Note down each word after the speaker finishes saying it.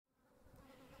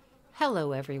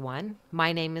Hello everyone,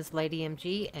 my name is Lady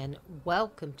MG and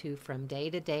welcome to From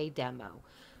Day to Day Demo.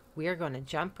 We are going to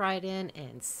jump right in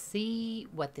and see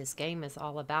what this game is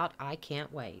all about. I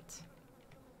can't wait.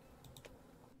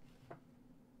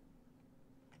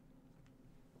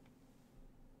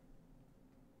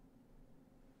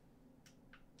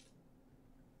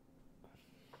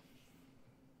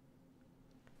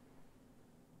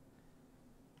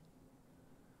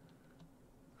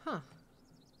 Huh,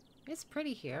 it's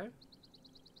pretty here.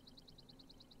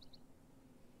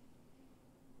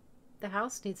 The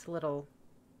house needs a little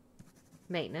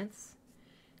maintenance.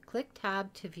 Click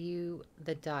tab to view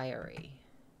the diary.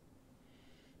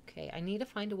 Okay, I need to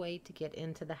find a way to get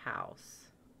into the house.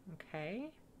 Okay.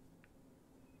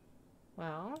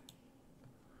 Well,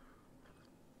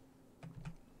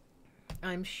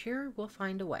 I'm sure we'll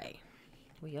find a way.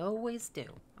 We always do.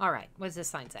 All right, what does this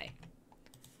sign say?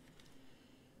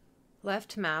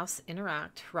 Left mouse,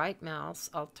 interact. Right mouse,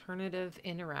 alternative,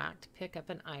 interact. Pick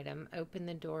up an item. Open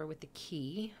the door with the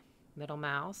key. Middle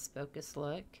mouse, focus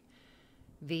look.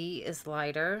 V is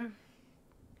lighter.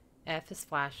 F is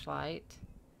flashlight.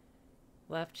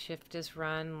 Left shift is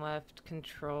run. Left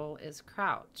control is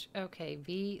crouch. Okay,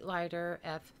 V lighter,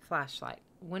 F flashlight.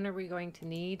 When are we going to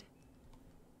need?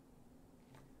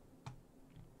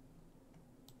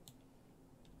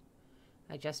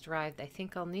 I just arrived. I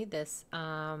think I'll need this.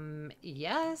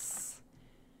 Yes.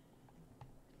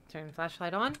 Turn the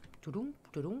flashlight on. Doo-doo,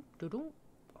 doo-doo, doo-doo.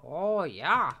 Oh,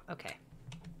 yeah. Okay.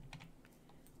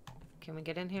 Can we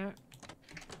get in here?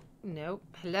 Nope.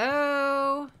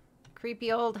 Hello?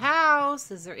 Creepy old house.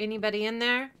 Is there anybody in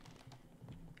there?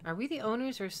 Are we the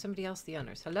owners or is somebody else the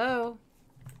owners? Hello?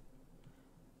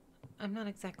 I'm not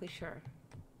exactly sure.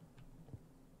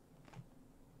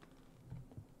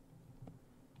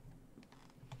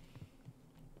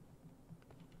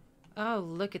 Oh,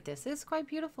 look at this. It's quite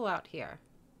beautiful out here.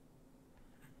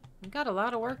 We've got a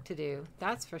lot of work to do,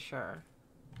 that's for sure.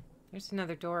 There's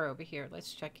another door over here.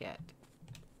 Let's check it.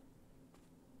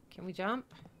 Can we jump?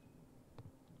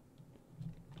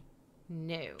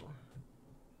 No.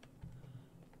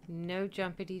 No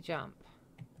jumpity jump.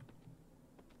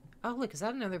 Oh, look, is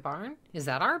that another barn? Is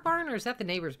that our barn or is that the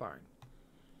neighbor's barn?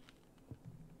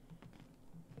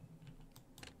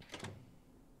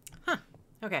 Huh.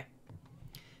 Okay.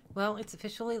 Well, it's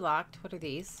officially locked. What are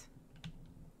these?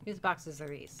 Whose boxes are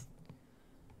these?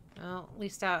 Well, at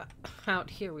least out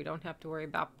here we don't have to worry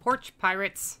about porch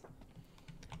pirates.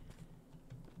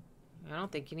 I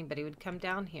don't think anybody would come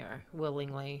down here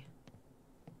willingly.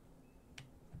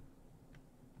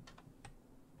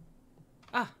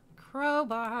 Ah,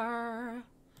 crowbar.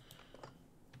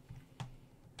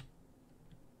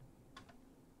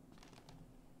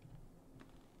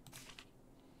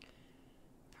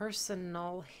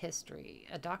 Personal history.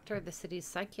 A doctor at the city's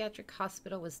psychiatric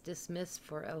hospital was dismissed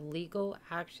for illegal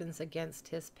actions against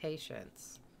his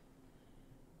patients.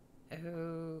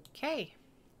 Okay.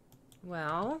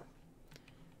 Well,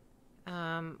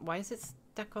 why is it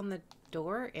stuck on the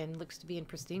door and looks to be in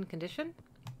pristine condition?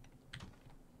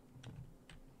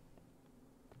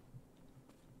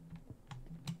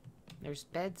 There's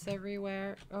beds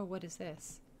everywhere. Oh, what is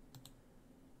this?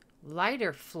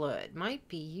 Lighter fluid might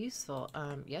be useful.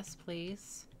 Yes,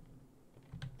 please.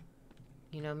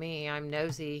 You know me, I'm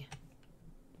nosy.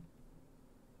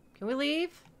 Can we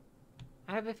leave?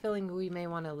 I have a feeling we may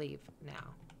want to leave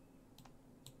now.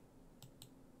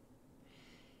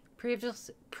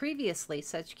 Previously,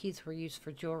 such keys were used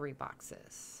for jewelry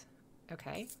boxes.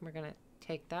 Okay, we're going to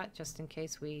take that just in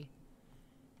case we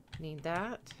need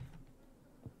that.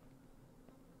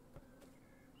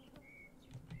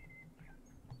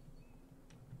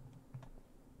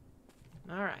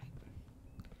 All right.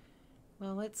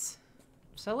 Well, it's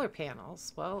solar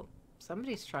panels. Well,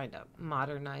 somebody's trying to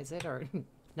modernize it or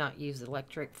not use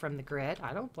electric from the grid.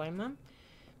 I don't blame them.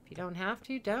 If you don't have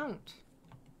to, don't.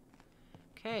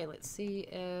 Okay, let's see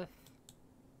if...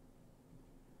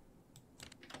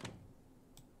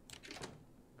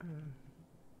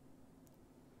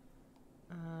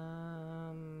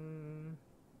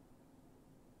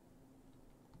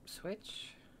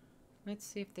 switch. Let's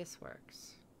see if this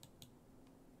works.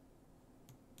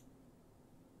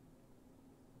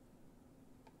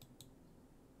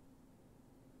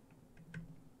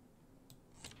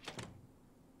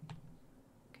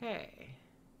 Okay.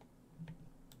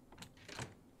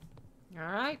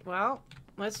 All right, well,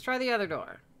 let's try the other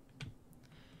door.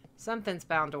 Something's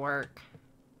bound to work.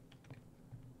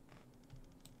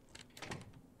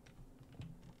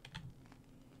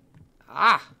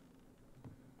 Ah!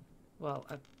 Well,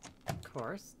 of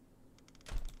course.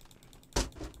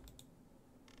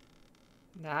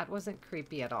 That wasn't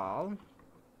creepy at all.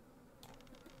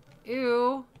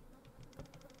 Ew.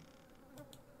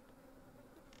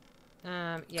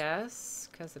 Yes,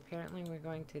 because apparently we're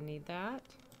going to need that.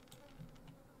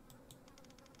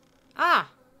 Ah!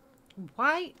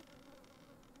 Why?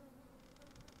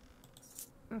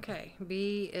 Okay,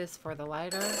 B is for the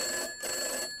lighter.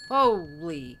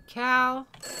 Holy cow.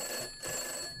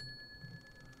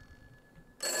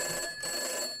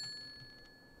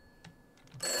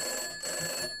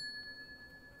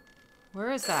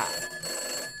 Where is that?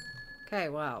 Okay,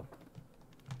 well.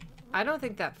 I don't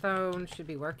think that phone should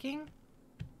be working.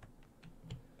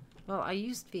 Well, I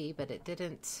used V, but it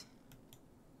didn't.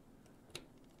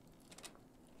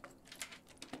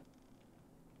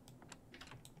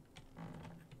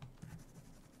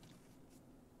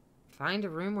 Find a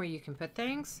room where you can put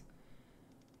things?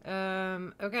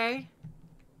 Okay.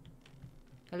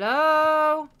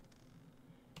 Hello?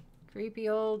 Creepy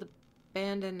old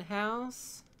abandoned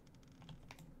house.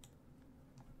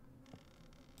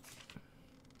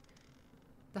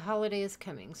 The holiday is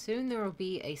coming. Soon there will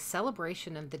be a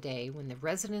celebration of the day when the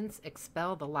residents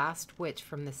expel the last witch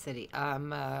from the city.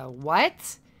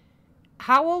 What?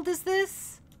 How old is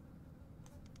this?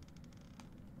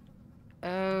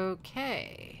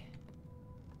 Okay.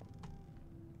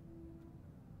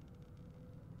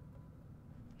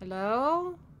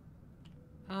 Hello?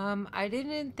 I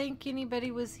didn't think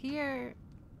anybody was here.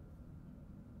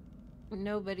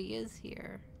 Nobody is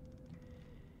here.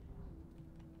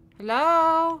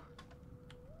 Hello?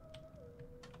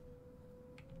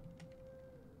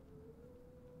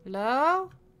 Hello?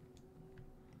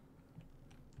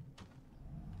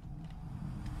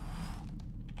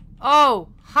 Oh,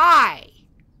 hi.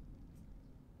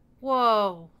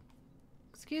 Whoa.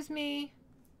 Excuse me.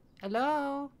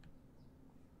 Hello?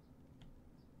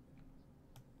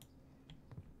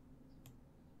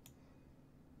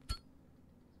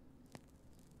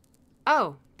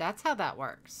 Oh, that's how that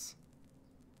works.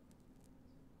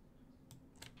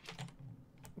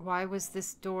 Why was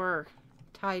this door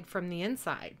tied from the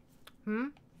inside?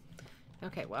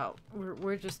 Okay, well,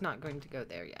 we're just not going to go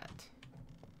there yet.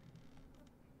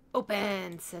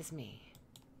 Open, says me.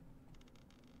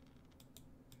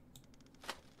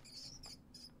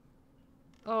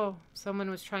 Oh, someone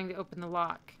was trying to open the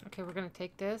lock. Okay, we're going to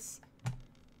take this.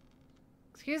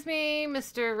 Excuse me,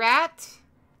 Mr. Rat.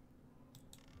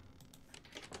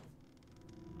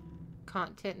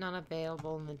 Content not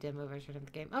available in the demo version of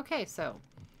the game. Okay, so,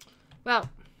 well.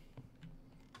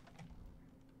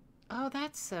 Oh,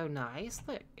 that's so nice.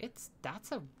 Look,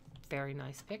 that's a very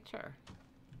nice picture.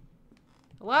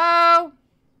 Hello?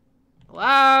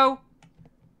 Hello?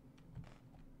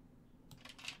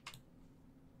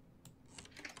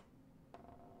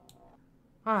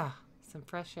 Ah, some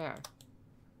fresh air.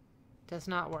 Does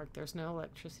not work. There's no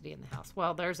electricity in the house.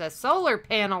 Well, there's a solar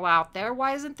panel out there.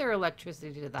 Why isn't there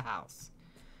electricity to the house?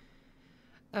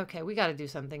 Okay, we got to do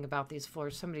something about these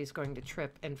floors. Somebody's going to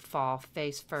trip and fall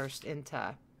face first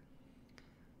into...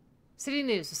 City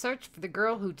News. The search for the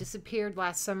girl who disappeared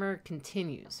last summer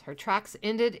continues. Her tracks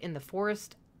ended in the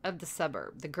forest of the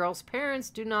suburb. The girl's parents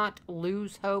do not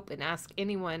lose hope and ask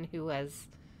anyone who has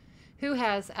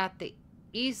at the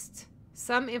east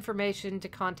some information to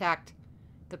contact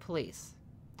the police.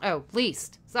 Oh,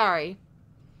 least. Sorry.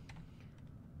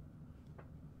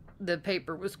 The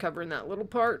paper was covering that little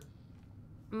part.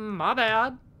 My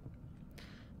bad.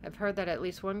 I've heard that at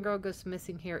least one girl goes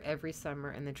missing here every summer,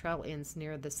 and the trail ends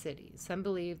near the city. Some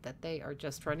believe that they are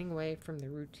just running away from the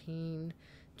routine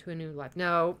to a new life.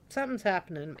 No, something's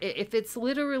happening. If it's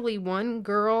literally one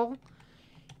girl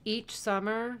each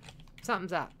summer,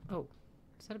 something's up. Oh,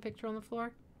 is that a picture on the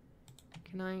floor?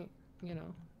 Can I, get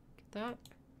that?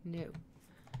 No.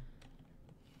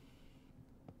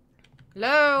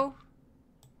 Hello?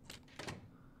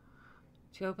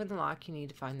 To open the lock, you need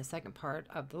to find the second part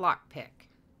of the lockpick.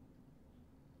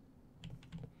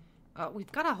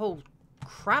 We've got a whole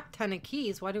crap ton of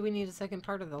keys. Why do we need a second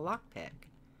part of the lockpick?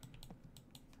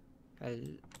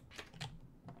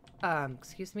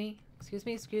 Excuse me? Excuse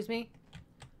me?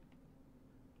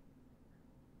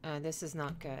 This is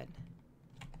not good.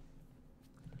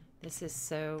 This is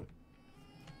so...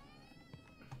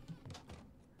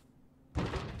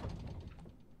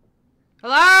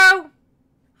 Hello?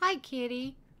 Hi,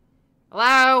 kitty.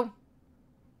 Hello?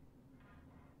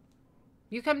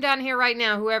 You come down here right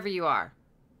now, whoever you are.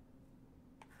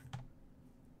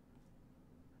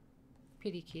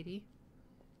 Kitty kitty.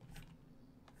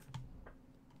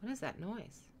 What is that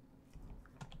noise?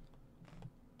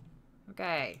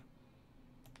 Okay.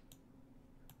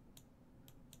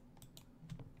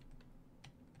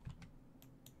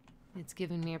 It's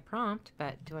giving me a prompt,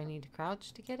 but do I need to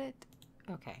crouch to get it?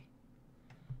 Okay.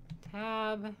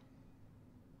 Tab.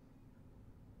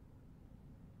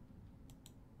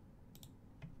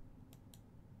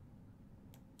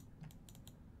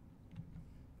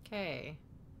 Okay.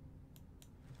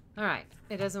 All right.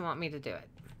 It doesn't want me to do it,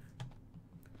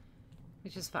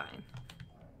 which is fine.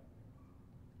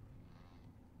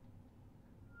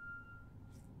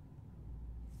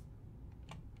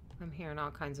 I'm hearing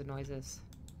all kinds of noises.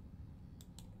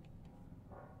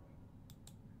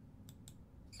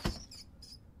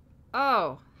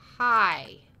 Oh,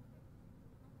 hi.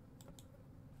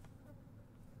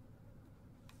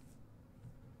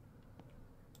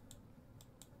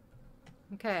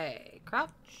 Okay, crouch.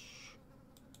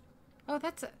 Oh,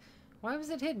 that's a... Why was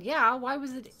it hidden? Yeah, why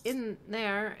was it in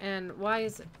there? And why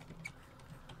is it...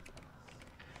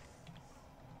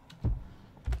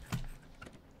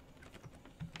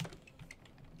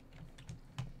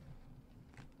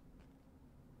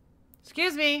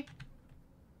 Excuse me.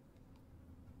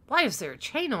 Why is there a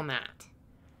chain on that?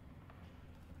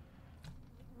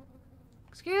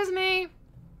 Excuse me.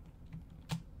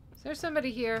 Is there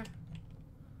somebody here?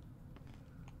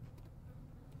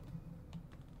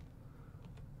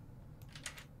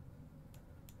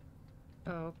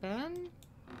 Open.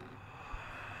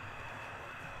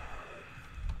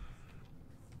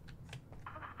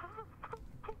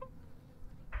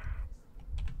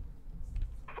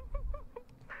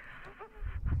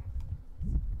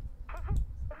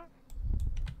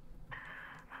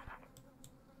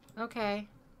 Okay.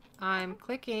 I'm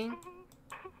clicking.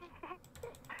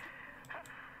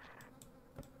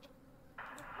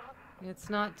 It's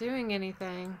not doing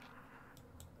anything.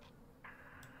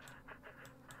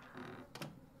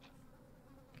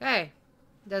 Okay.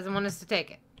 Doesn't want us to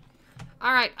take it.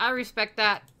 Alright, I respect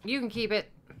that. You can keep it.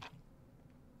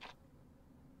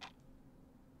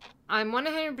 I'm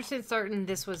 100% certain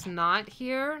this was not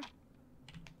here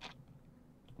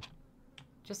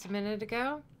just a minute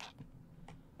ago.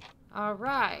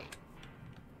 Alright.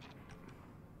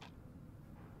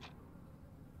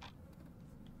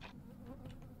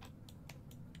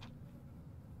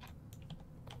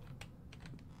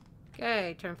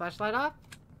 Okay, turn flashlight off.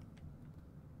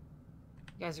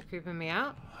 You guys are creeping me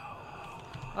out.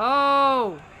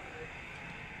 Oh!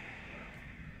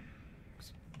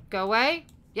 Go away?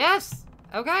 Yes!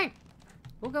 Okay.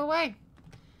 We'll go away.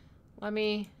 Let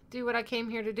me do what I came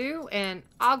here to do, and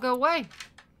I'll go away.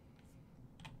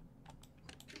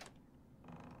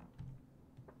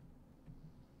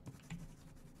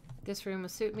 This room will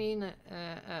suit me.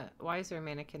 Why is there a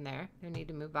mannequin there? No need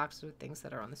to move boxes with things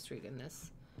that are on the street in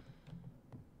this.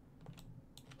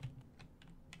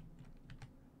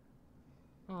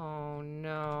 Oh,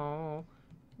 no.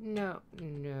 No,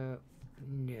 no,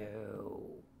 no.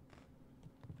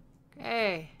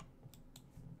 Okay.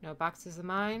 No boxes of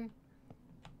mine.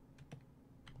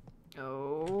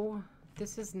 Oh,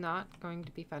 this is not going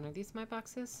to be fun. Are these my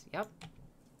boxes? Yep.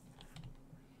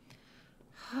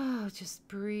 Oh, just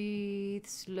breathe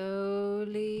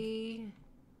slowly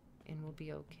and we'll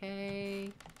be okay.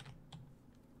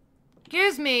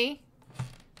 Excuse me.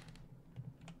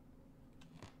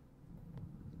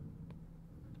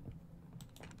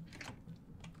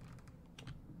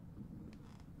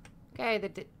 Okay,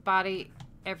 the body,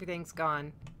 everything's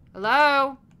gone.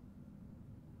 Hello?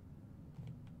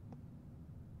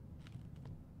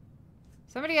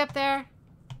 Somebody up there?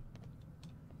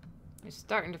 It's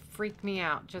starting to freak me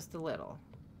out just a little.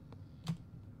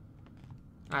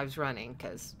 I was running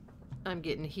because I'm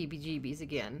getting heebie-jeebies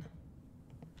again.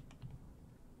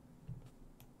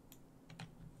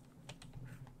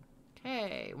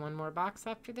 Okay, one more box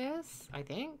after this, I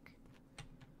think.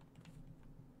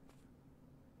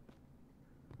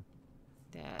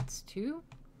 That's 2.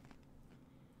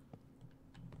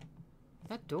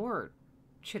 That door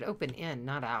should open in,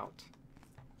 not out.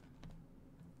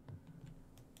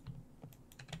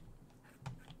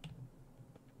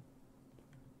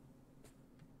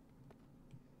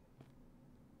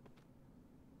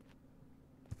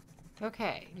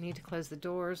 Okay, need to close the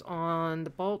doors on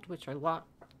the bolt, which are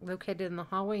located in the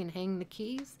hallway, and hang the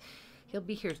keys. He'll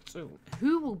be here soon.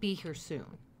 Who will be here soon?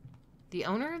 The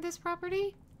owner of this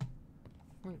property?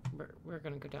 We're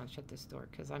gonna go down and shut this door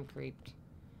because I'm creeped.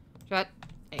 Shut.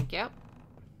 Thank you.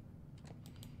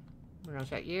 We're gonna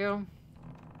shut you.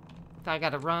 I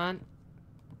gotta run.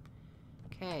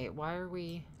 Okay, why are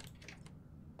we...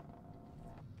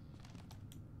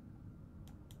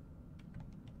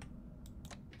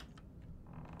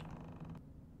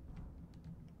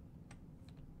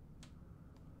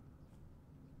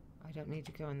 I don't need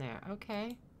to go in there.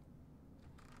 Okay.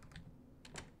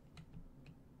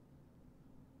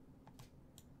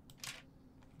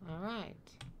 outside.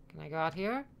 Can I go out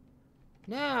here?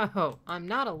 No, I'm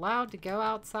not allowed to go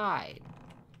outside.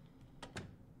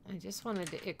 I just wanted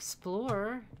to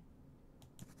explore.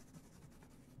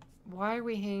 Why are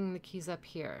we hanging the keys up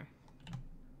here?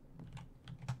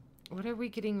 What are we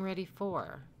getting ready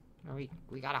for? Are we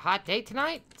got a hot date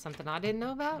tonight? Something I didn't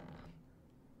know about?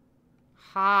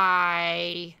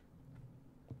 Hi.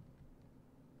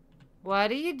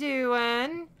 What are you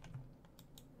doing?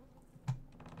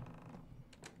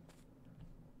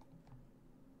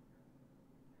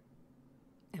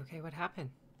 Okay, what happened?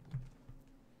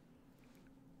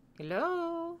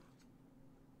 Hello?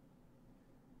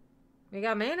 We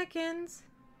got mannequins.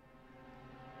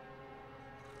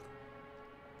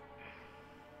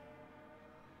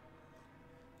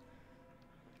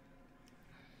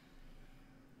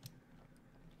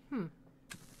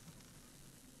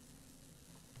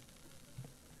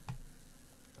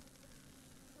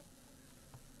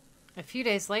 A few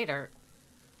days later.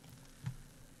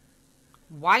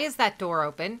 Why is that door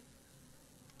open?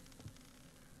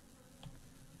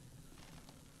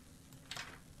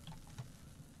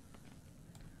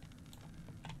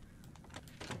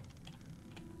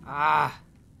 Ah.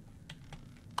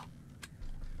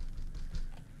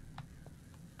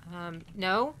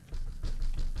 No.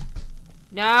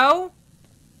 No.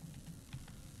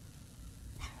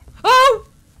 Oh!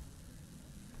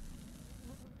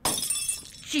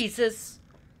 Jesus.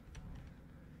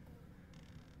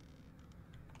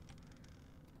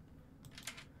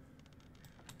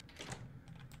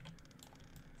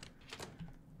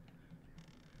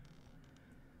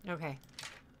 Okay.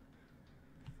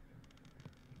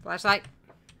 Flashlight.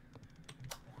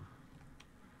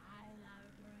 I love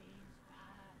green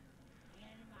stuff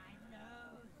in my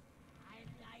nose. I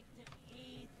like to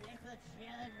eat little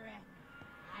children.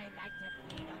 I like to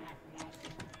feed on the flesh.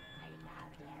 I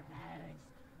love their bones.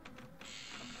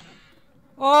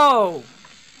 Oh!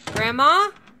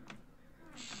 Grandma?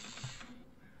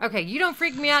 Okay, you don't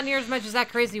freak me out near as much as that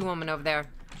crazy woman over there.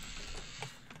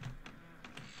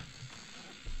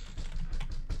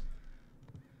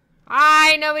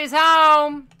 Hi, nobody's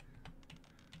home.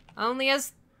 Only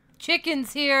us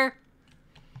chickens here.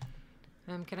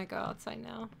 Can I go outside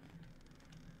now?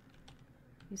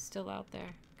 He's still out there.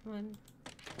 Come on.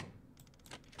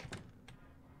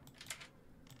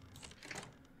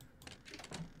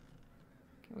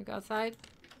 Can we go outside?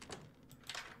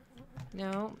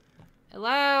 No.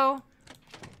 Hello?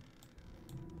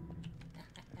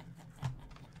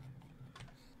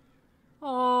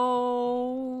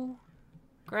 Oh.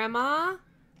 Grandma?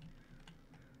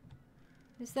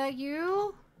 Is that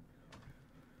you?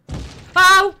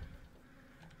 Oh!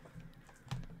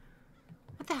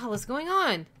 What the hell is going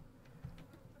on?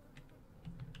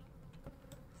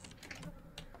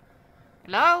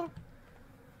 Hello?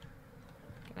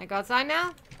 Can I go outside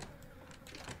now?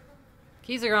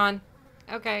 Keys are gone.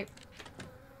 Okay.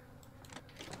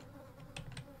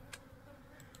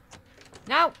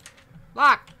 No!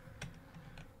 Lock!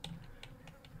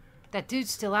 That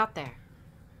dude's still out there.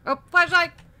 Oh,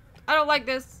 flashlight! I don't like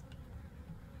this.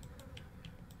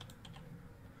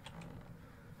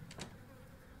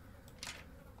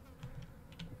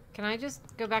 Can I just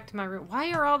go back to my room?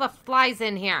 Why are all the flies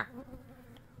in here?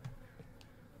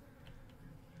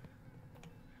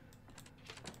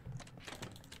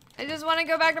 I just want to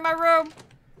go back to my room.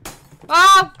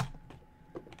 Oh!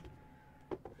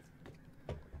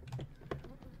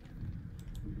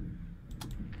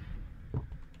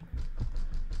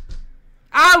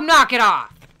 Oh, knock it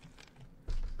off!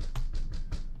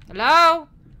 Hello?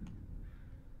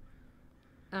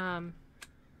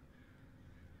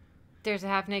 There's a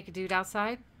half-naked dude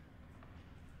outside.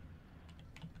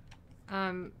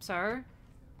 Sir?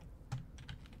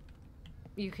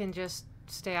 You can just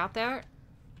stay out there?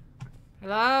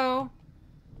 Hello?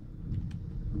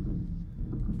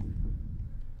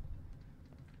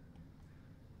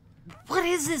 What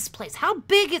is this place? How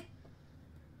big is...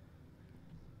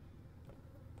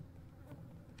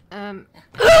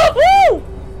 Woo!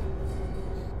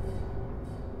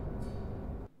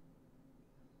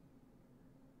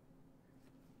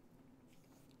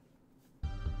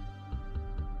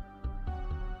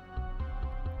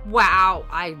 Wow,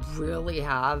 I really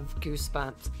have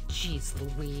goosebumps.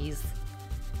 Jeez Louise.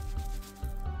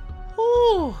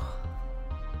 Ooh.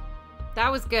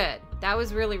 That was good. That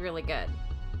was really, really good.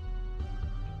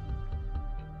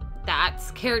 That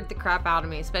scared the crap out of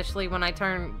me, especially when I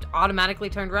automatically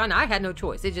turned around. I had no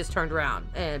choice. It just turned around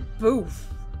and poof.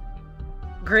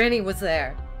 Granny was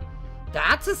there.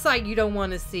 That's a sight you don't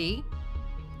want to see.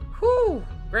 Whew.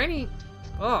 Granny.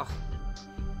 Oh.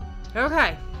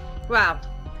 Okay. Wow.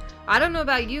 I don't know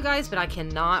about you guys, but I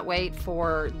cannot wait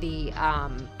for the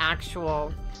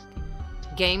actual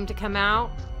game to come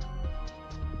out.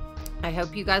 I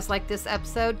hope you guys like this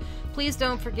episode. Please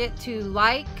don't forget to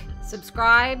like,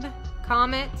 subscribe,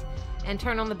 comment, and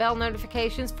turn on the bell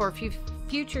notifications for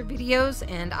future videos.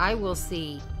 And I will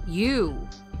see you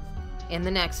in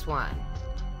the next one.